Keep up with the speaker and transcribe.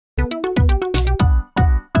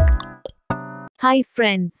Hi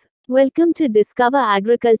friends. Welcome to Discover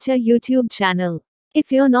Agriculture YouTube channel.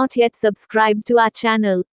 If you're not yet subscribed to our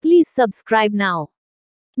channel, please subscribe now.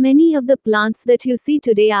 Many of the plants that you see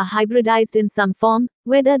today are hybridized in some form,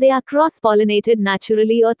 whether they are cross-pollinated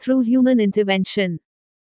naturally or through human intervention.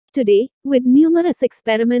 Today, with numerous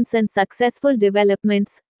experiments and successful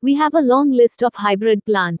developments, we have a long list of hybrid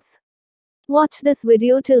plants. Watch this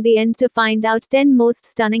video till the end to find out 10 most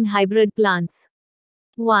stunning hybrid plants.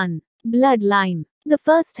 1. Blood lime. The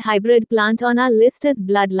first hybrid plant on our list is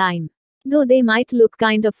blood lime. Though they might look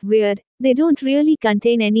kind of weird, they don't really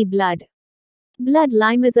contain any blood. Blood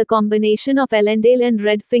lime is a combination of Ellendale and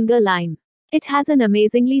red finger lime. It has an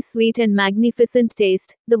amazingly sweet and magnificent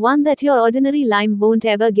taste, the one that your ordinary lime won't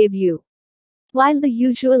ever give you. While the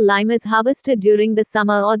usual lime is harvested during the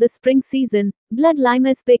summer or the spring season, blood lime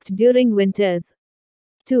is picked during winters.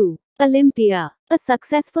 2. Olympia. A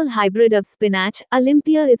successful hybrid of spinach,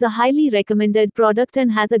 Olympia is a highly recommended product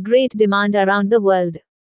and has a great demand around the world.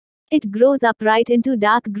 It grows upright into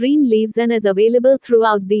dark green leaves and is available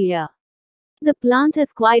throughout the year. The plant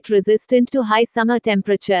is quite resistant to high summer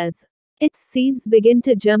temperatures. Its seeds begin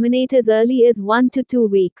to germinate as early as 1 to 2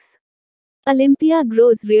 weeks. Olympia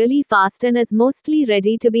grows really fast and is mostly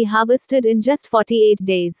ready to be harvested in just 48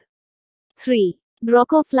 days. 3.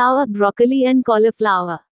 Broccoflower, broccoli and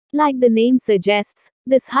cauliflower. Like the name suggests,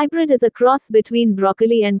 this hybrid is a cross between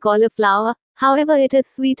broccoli and cauliflower, however it is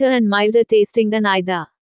sweeter and milder tasting than either.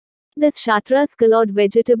 This chartreuse-colored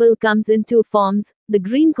vegetable comes in two forms, the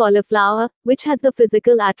green cauliflower, which has the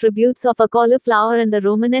physical attributes of a cauliflower, and the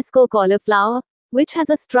Romanesco cauliflower, which has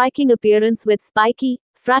a striking appearance with spiky,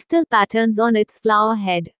 fractal patterns on its flower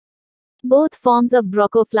head. Both forms of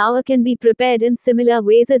broccoflower can be prepared in similar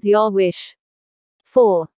ways as your wish.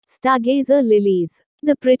 4. Stargazer lilies.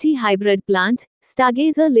 The pretty hybrid plant,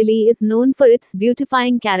 Stargazer lily is known for its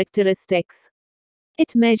beautifying characteristics.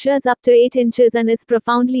 It measures up to 8 inches and is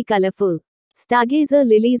profoundly colorful. Stargazer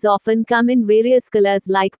lilies often come in various colors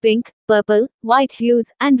like pink, purple, white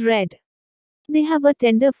hues, and red. They have a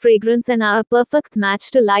tender fragrance and are a perfect match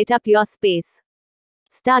to light up your space.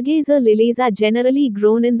 Stargazer lilies are generally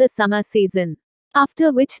grown in the summer season,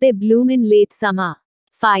 after which they bloom in late summer.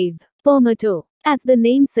 5. Pomato. As the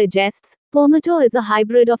name suggests, Pomato is a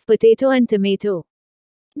hybrid of potato and tomato.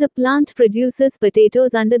 The plant produces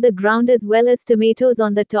potatoes under the ground as well as tomatoes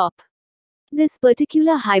on the top. This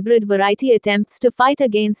particular hybrid variety attempts to fight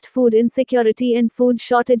against food insecurity and food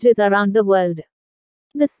shortages around the world.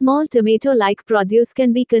 The small tomato-like produce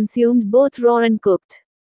can be consumed both raw and cooked.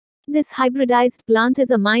 This hybridized plant is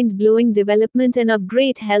a mind-blowing development and of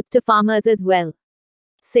great help to farmers as well.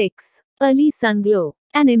 6. Early Sunglow.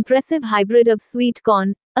 An impressive hybrid of sweet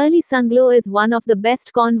corn, Early Sunglow is one of the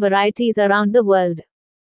best corn varieties around the world.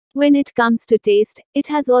 When it comes to taste, it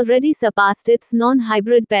has already surpassed its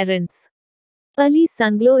non-hybrid parents. Early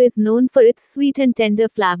Sunglow is known for its sweet and tender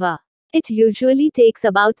flavor. It usually takes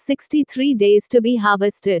about 63 days to be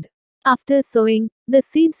harvested. After sowing, the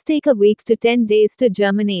seeds take a week to 10 days to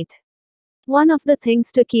germinate. One of the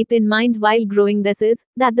things to keep in mind while growing this is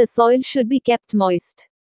that the soil should be kept moist.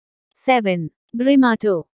 7.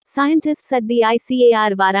 Brimato. Scientists at the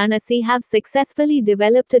ICAR Varanasi have successfully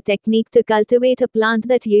developed a technique to cultivate a plant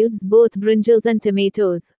that yields both brinjals and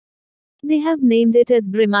tomatoes. They have named it as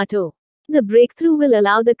Brimato. The breakthrough will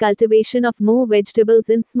allow the cultivation of more vegetables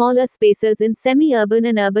in smaller spaces in semi-urban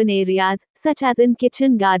and urban areas, such as in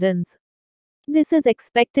kitchen gardens. This is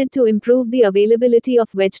expected to improve the availability of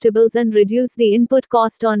vegetables and reduce the input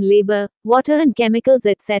cost on labor, water and chemicals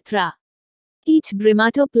etc. Each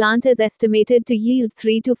Brimato plant is estimated to yield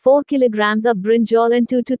 3 to 4 kilograms of brinjal and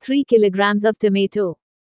 2 to 3 kilograms of tomato.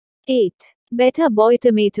 8. Better Boy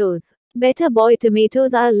tomatoes. Better Boy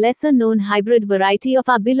tomatoes are a lesser-known hybrid variety of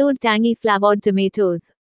our beloved tangy flavored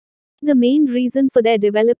tomatoes. The main reason for their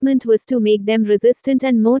development was to make them resistant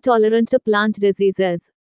and more tolerant to plant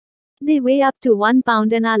diseases. They weigh up to 1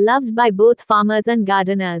 pound and are loved by both farmers and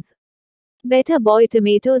gardeners. Better Boy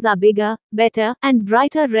tomatoes are bigger, better, and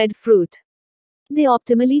brighter red fruit. They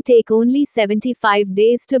optimally take only 75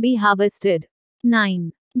 days to be harvested.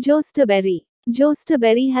 9. Jostaberry.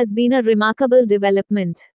 Jostaberry has been a remarkable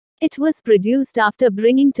development. It was produced after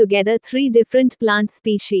bringing together 3 different plant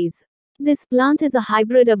species. This plant is a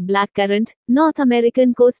hybrid of blackcurrant, North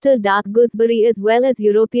American coastal dark gooseberry as well as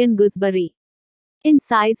European gooseberry. In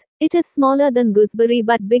size, it is smaller than gooseberry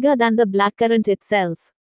but bigger than the blackcurrant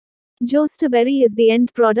itself. Jostaberry is the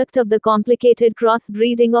end product of the complicated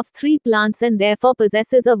crossbreeding of 3 plants and therefore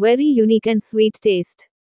possesses a very unique and sweet taste.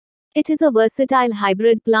 It is a versatile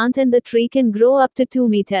hybrid plant and the tree can grow up to 2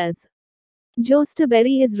 meters.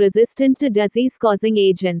 Jostaberry is resistant to disease-causing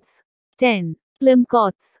agents. 10.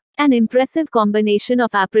 Plumcots. An impressive combination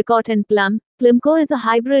of apricot and plum, Plumco is a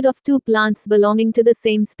hybrid of two plants belonging to the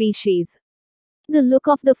same species. The look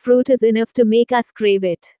of the fruit is enough to make us crave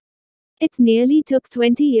it. It nearly took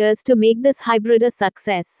 20 years to make this hybrid a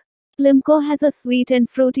success. Plumco has a sweet and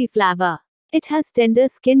fruity flavor. It has tender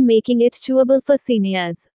skin, making it chewable for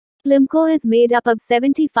seniors. Plumco is made up of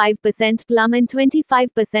 75% plum and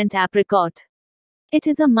 25% apricot. It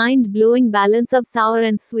is a mind-blowing balance of sour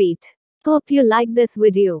and sweet. Hope you liked this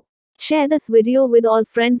video. Share this video with all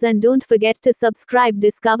friends and don't forget to subscribe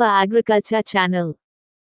Discover Agriculture channel.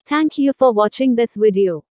 Thank you for watching this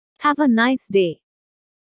video. Have a nice day.